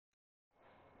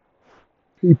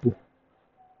people,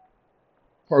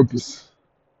 purpose,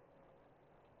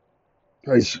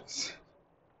 patience.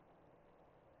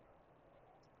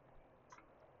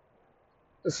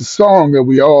 It's a song that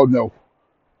we all know.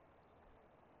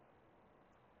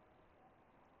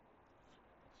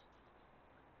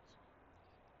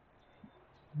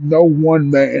 No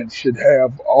one man should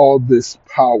have all this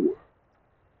power.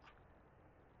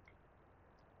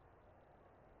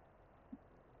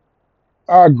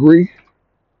 I agree.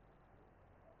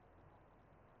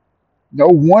 No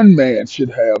one man should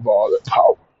have all the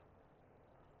power.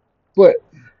 But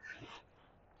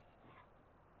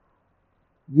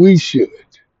we should.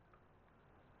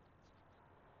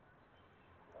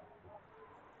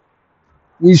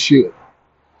 We should.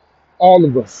 All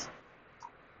of us.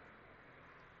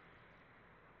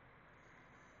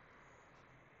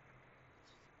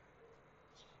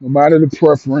 No matter the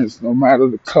preference, no matter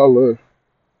the color,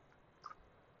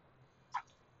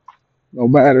 no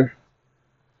matter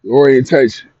the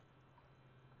orientation.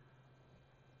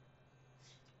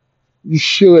 You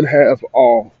should have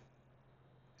all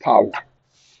power.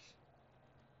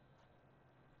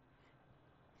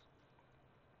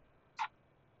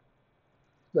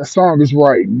 That song is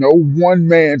right. No one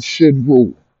man should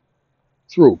rule.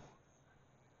 True.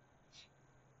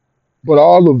 But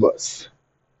all of us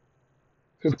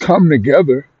could come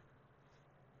together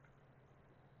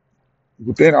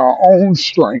within our own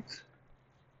strength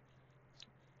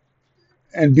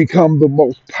and become the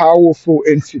most powerful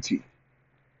entity.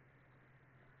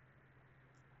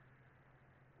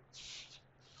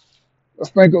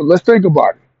 Let's think about it.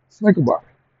 Let's think about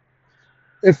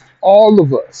it. If all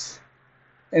of us,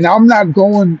 and I'm not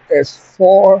going as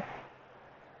far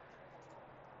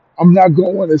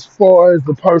as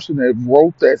the person that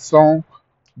wrote that song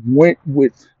went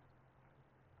with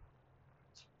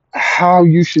how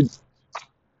you should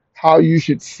how you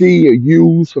should see or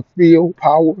use or feel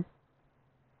power,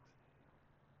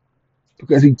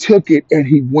 because he took it and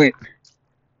he went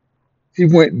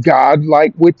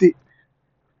godlike with it,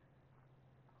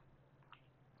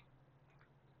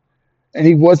 and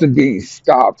he wasn't being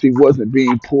stopped, he wasn't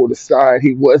being pulled aside,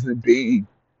 he wasn't being,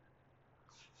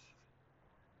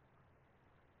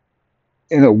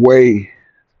 in a way,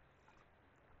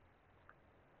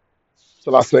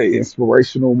 shall I say,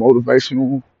 inspirational,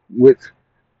 motivational with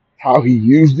how he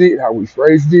used it, how he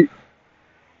phrased it.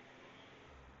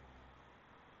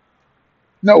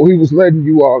 No, he was letting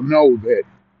you all know that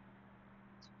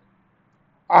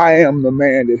I am the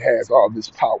man that has all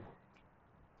this power.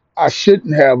 I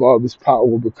shouldn't have all this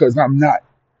power because I'm not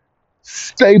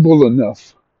stable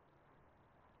enough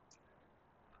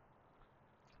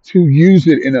to use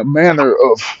it in a manner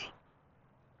of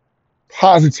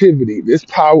positivity. This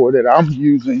power that I'm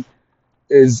using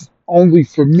is only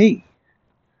for me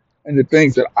and the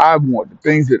things that I want, the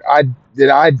things that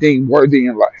I deem worthy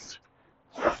in life.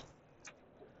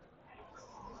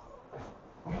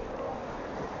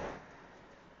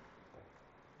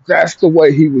 That's the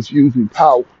way he was using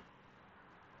power.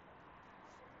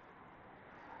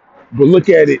 But look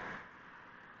at it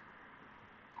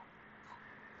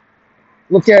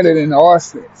in our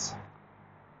sense.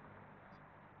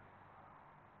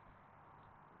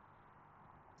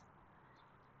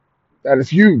 That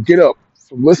if you get up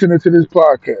from listening to this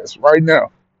podcast right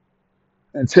now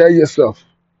and tell yourself,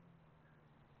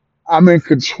 I'm in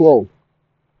control.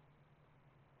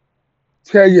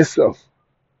 Tell yourself,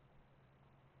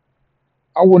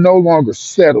 I will no longer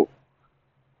settle.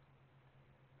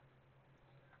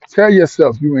 Tell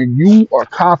yourself you are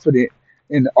confident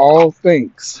in all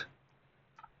things.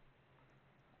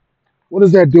 What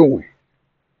is that doing?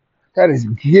 That is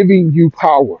giving you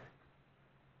power.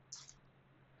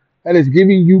 That is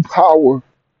giving you power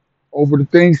over the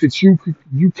things that you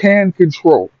can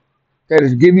control. That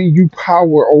is giving you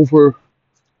power over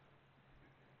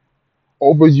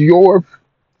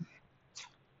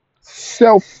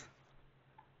self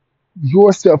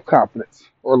your self confidence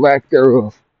or lack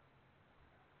thereof,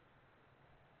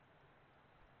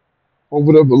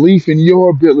 over the belief in your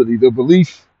ability, the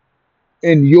belief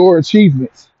in your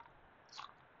achievements.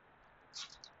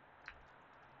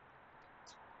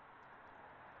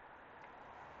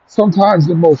 Sometimes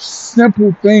the most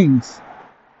simple things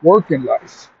work in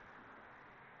life.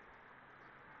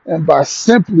 And by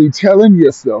simply telling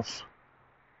yourself,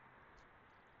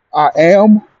 I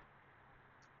am,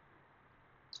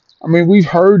 I mean, we've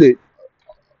heard it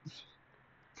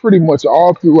pretty much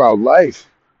all throughout life.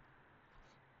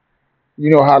 You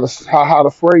know how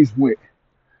the phrase went.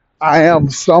 I am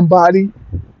somebody.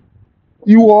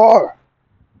 You are.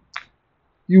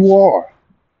 You are.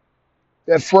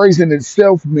 That phrase in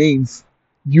itself means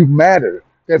you matter.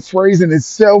 That phrase in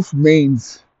itself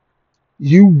means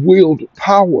you wield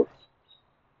power,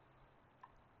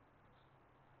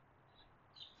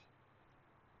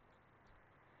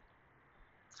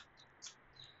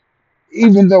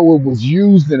 even though it was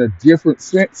used in a different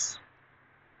sense.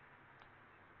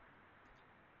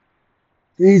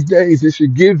 These days, it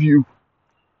should give you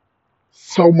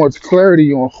so much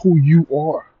clarity on who you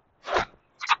are.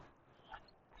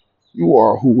 You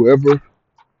are whoever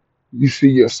you see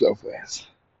yourself as.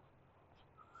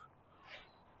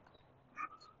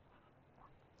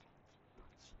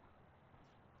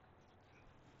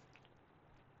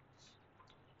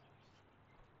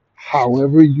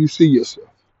 However you see yourself,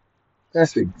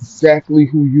 that's exactly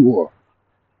who you are.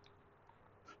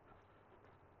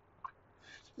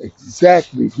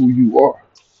 Exactly who you are.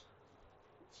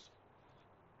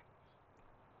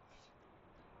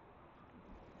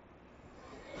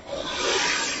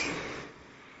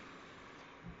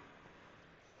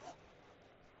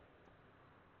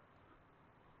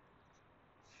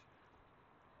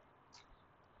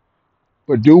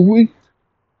 But do we?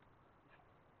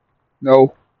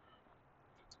 No,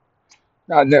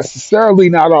 not necessarily.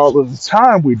 Not all of the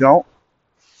time. We don't.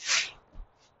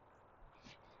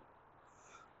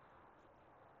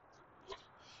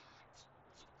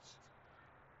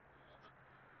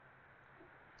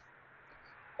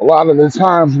 A lot of the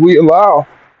times we allow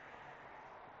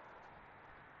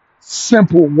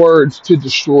simple words to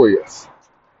destroy us.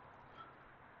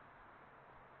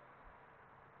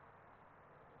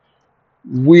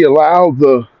 We allow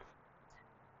the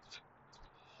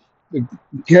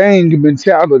gang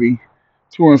mentality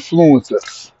to influence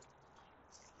us.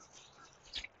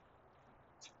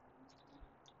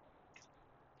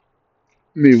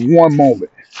 I mean, one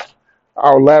moment.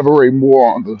 I'll elaborate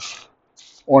more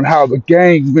on how the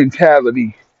gang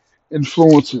mentality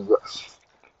influences us.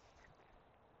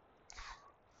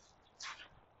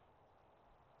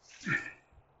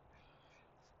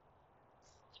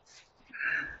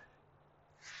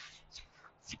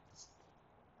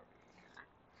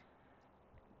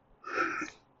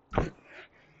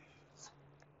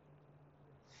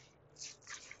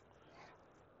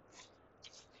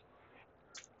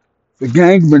 The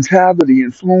gang mentality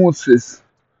influences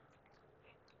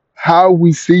how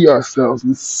we see ourselves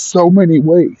in so many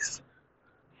ways.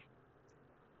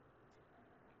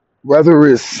 Whether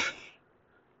it's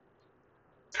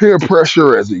peer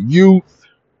pressure as a youth,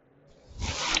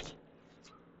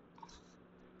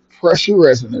 pressure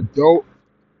as an adult,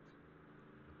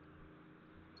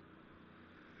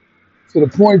 to the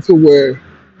point to where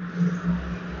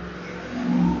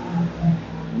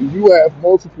when you have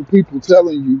multiple people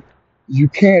telling you you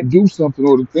can't do something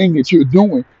or the thing that you're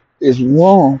doing is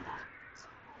wrong,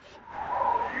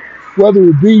 whether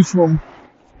it be from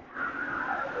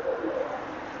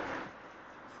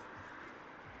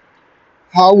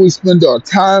how we spend our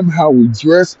time, how we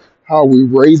dress, how we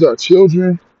raise our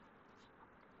children,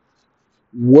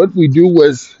 what we do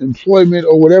as employment,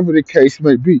 or whatever the case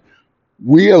may be.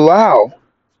 We allow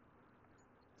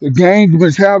the gang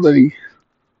mentality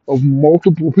of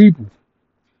multiple people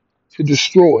to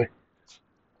destroy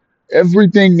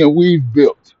everything that we've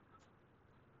built.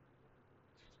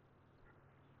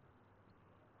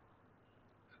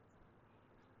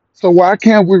 So why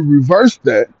can't we reverse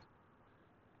that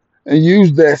and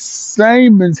use that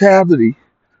same mentality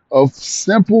of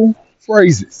simple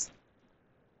phrases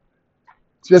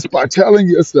just by telling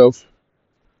yourself,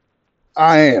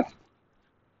 I am?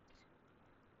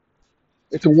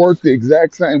 It can work the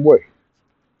exact same way.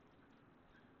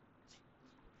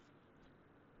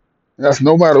 And that's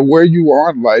no matter where you are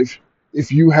in life.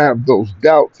 If you have those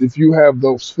doubts, if you have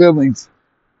those feelings,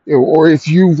 or if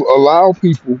you allow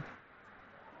people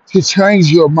to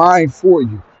change your mind for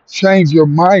you, change your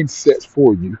mindset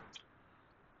for you.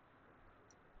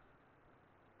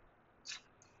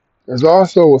 There's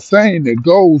also a saying that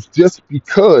goes, just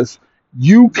because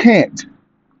you can't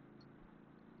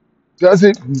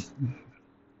doesn't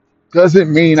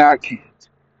doesn't mean I can't.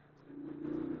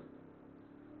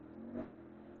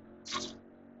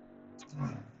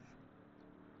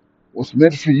 What's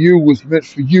meant for you was meant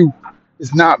for you.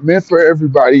 It's not meant for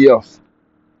everybody else.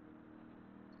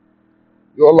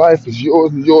 Your life is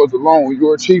yours and yours alone.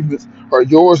 Your achievements are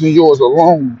yours and yours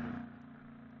alone.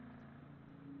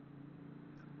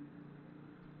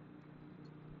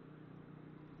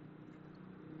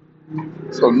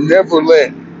 So never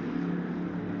let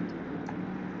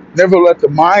the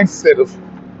mindset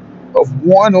of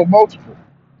one or multiple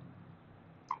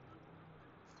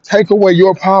take away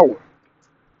your power.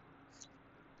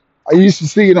 I used to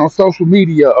see it on social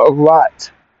media a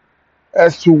lot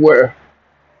as to where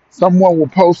someone will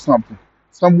post something.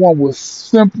 Someone will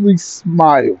simply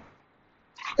smile,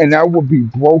 and that will be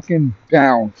broken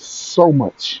down so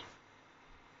much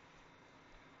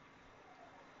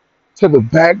to the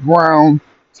background,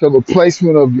 to the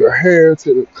placement of your hair,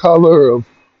 to the color of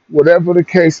whatever the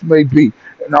case may be.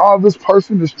 And all this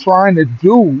person is trying to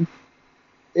do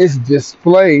is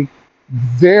display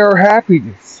their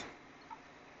happiness.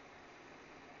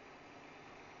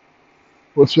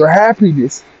 But your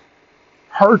happiness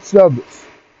hurts others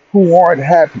who aren't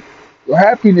happy. Your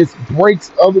happiness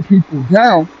breaks other people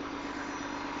down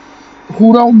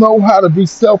who don't know how to be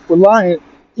self reliant,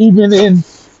 even in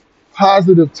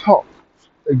positive talk.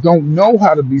 They don't know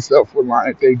how to be self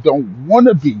reliant. They don't want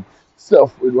to be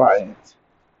self reliant.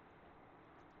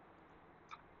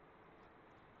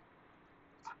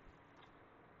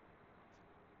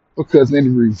 Because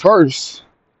in reverse,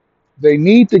 they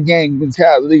need the gang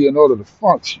mentality in order to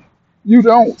function. You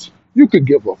don't. You could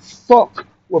give a fuck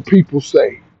what people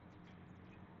say.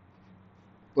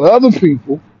 But other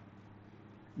people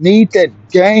need that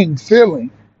gang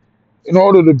feeling in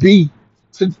order to be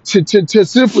to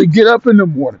simply get up in the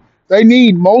morning. They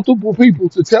need multiple people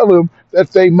to tell them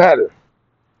that they matter.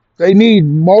 They need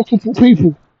multiple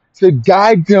people to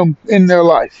guide them in their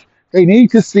life. They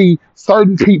need to see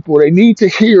certain people. They need to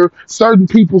hear certain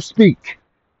people speak.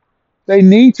 They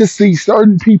need to see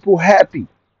certain people happy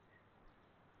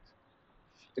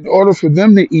in order for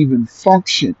them to even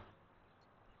function.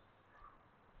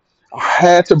 I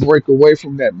had to break away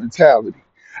from that mentality.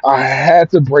 I had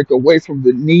to break away from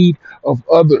the need of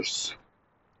others.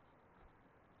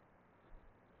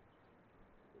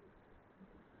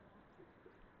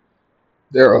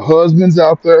 There are husbands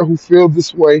out there who feel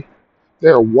this way.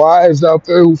 There are wives out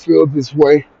there who feel this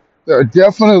way. There are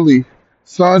definitely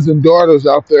sons and daughters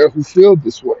out there who feel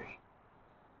this way.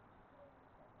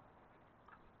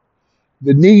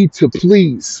 The need to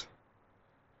please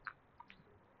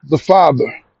the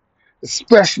father,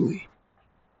 especially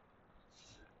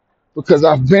because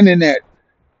I've been in that.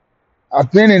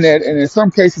 I've been in that, and in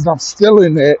some cases, I'm still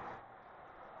in that,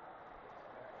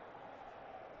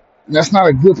 and that's not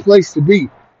a good place to be.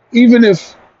 Even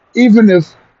if, even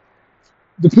if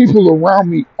the people around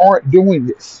me aren't doing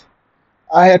this,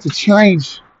 I had to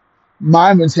change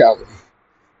my mentality.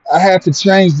 I had to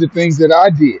change the things that I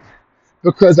did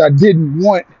because I didn't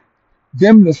want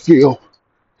them to feel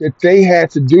that they had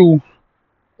to do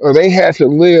or they had to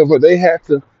live or they had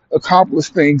to accomplish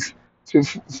things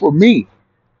for me.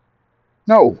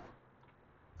 No,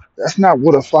 that's not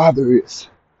what a father is.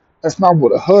 That's not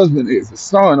what a husband is, a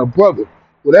son, a brother,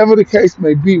 whatever the case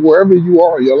may be, wherever you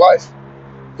are in your life.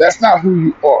 That's not who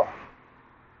you are.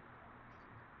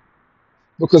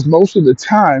 Because most of the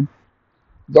time,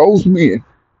 those men,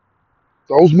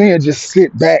 those men just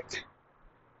sit back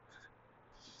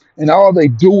and all they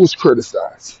do is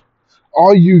criticize.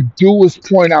 All you do is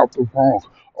point out the wrong.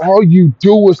 All you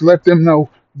do is let them know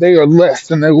they are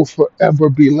less and they will forever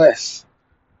be less.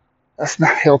 That's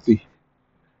not healthy.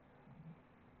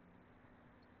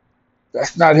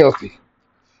 That's not healthy.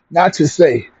 Not to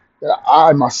say that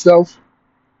I myself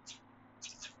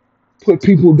put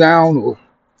people down or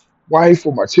wife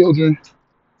or my children.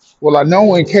 Well, I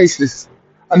know in cases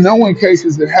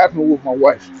that happen with my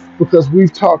wife because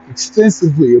we've talked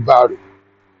extensively about it.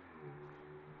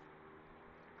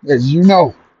 As you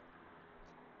know,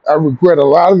 I regret a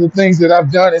lot of the things that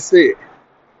I've done and said,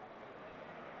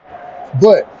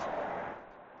 but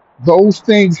those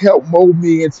things help mold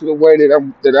me into the way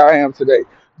that I am today.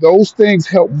 Those things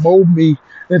help mold me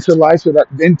into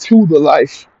the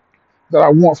life that I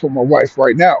want for my wife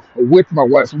right now, or with my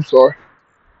wife. I'm sorry.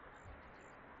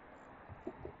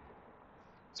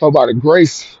 So by the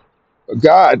grace of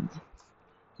God,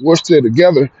 we're still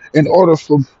together in order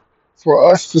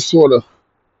for us to sort of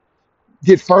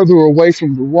get further away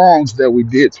from the wrongs that we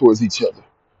did towards each other.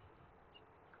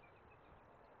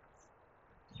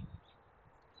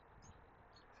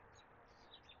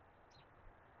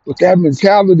 But that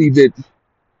mentality that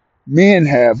men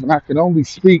have, and I can only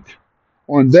speak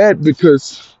on that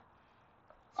because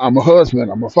I'm a husband,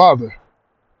 I'm a father,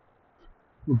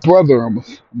 I'm a brother,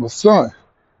 I'm a son.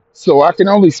 So I can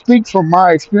only speak from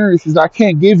my experiences. I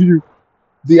can't give you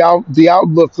the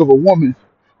outlook of a woman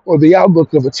or the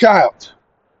outlook of a child.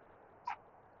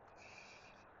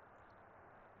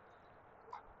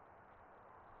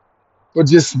 But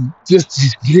just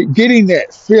getting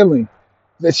that feeling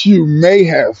that you may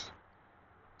have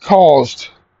caused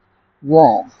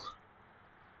wrong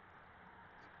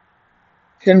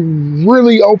can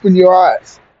really open your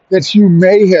eyes that you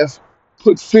may have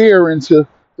put fear into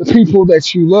the people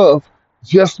that you love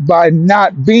just by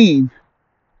not being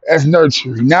as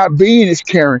nurturing, not being as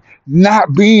caring,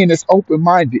 not being as open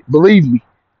minded. Believe me,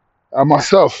 I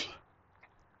myself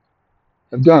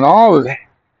have done all of that.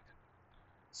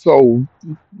 So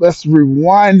let's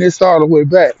rewind this all the way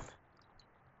back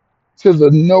to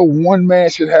the no one man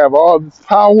should have all this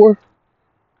power.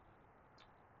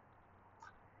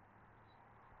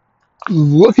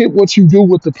 Look at what you do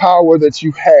with the power that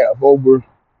you have over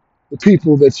the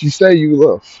people that you say you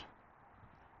love.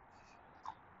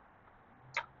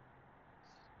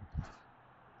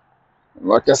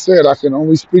 Like I said, I can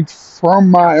only speak from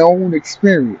my own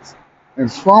experience.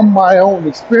 And from my own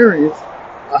experience,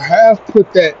 I have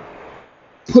put that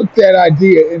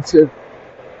idea into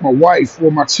my wife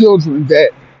or my children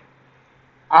that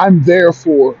I'm there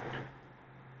for.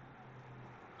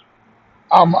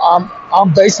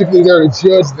 I'm basically there to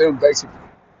judge them basically.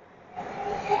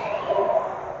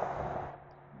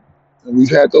 And we've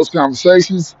had those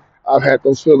conversations. I've had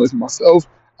those feelings myself.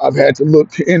 I've had to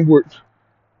look inward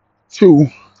to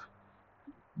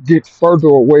get further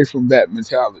away from that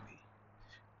mentality.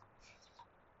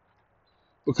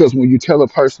 Because when you tell a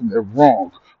person they're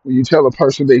wrong, when you tell a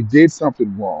person they did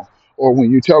something wrong, or when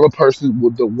you tell a person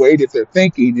with the way that they're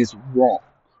thinking is wrong,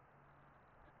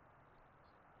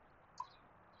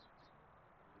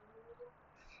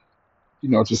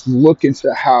 just look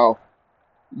into how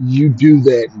you do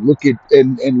that.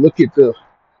 And look at the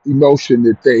emotion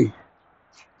that they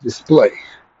display.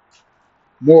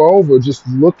 Moreover, just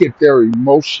look at their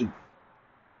emotion.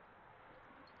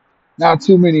 Not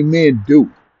too many men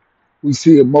do. We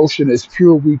see emotion as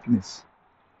pure weakness.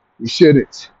 We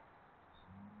shouldn't.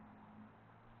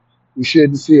 We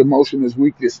shouldn't see emotion as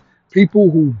weakness. People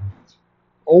who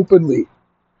openly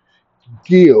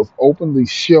give, openly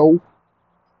show,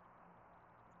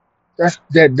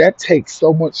 that takes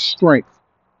so much strength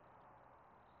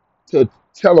to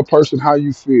tell a person how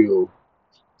you feel,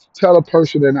 tell a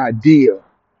person an idea.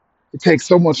 It takes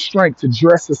so much strength to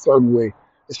dress a certain way,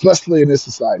 especially in this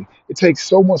society. It takes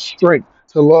so much strength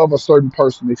to love a certain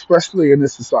person, especially in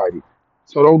this society.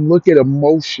 So don't look at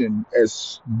emotion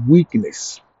as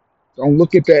weakness. Don't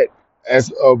look at that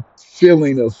as a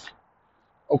feeling of,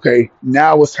 okay,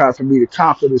 now it's time for me to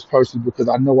conquer this person because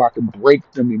I know I can break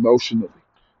them emotionally.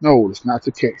 No, it's not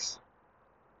the case.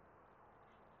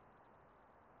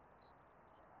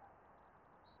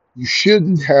 You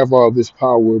shouldn't have all this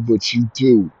power, but you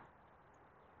do.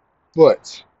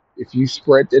 But if you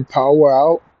spread that power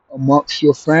out amongst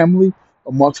your family,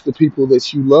 amongst the people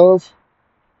that you love,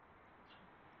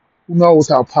 who knows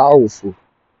how powerful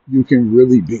you can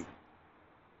really be.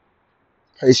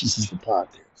 Patience is the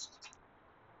podcast.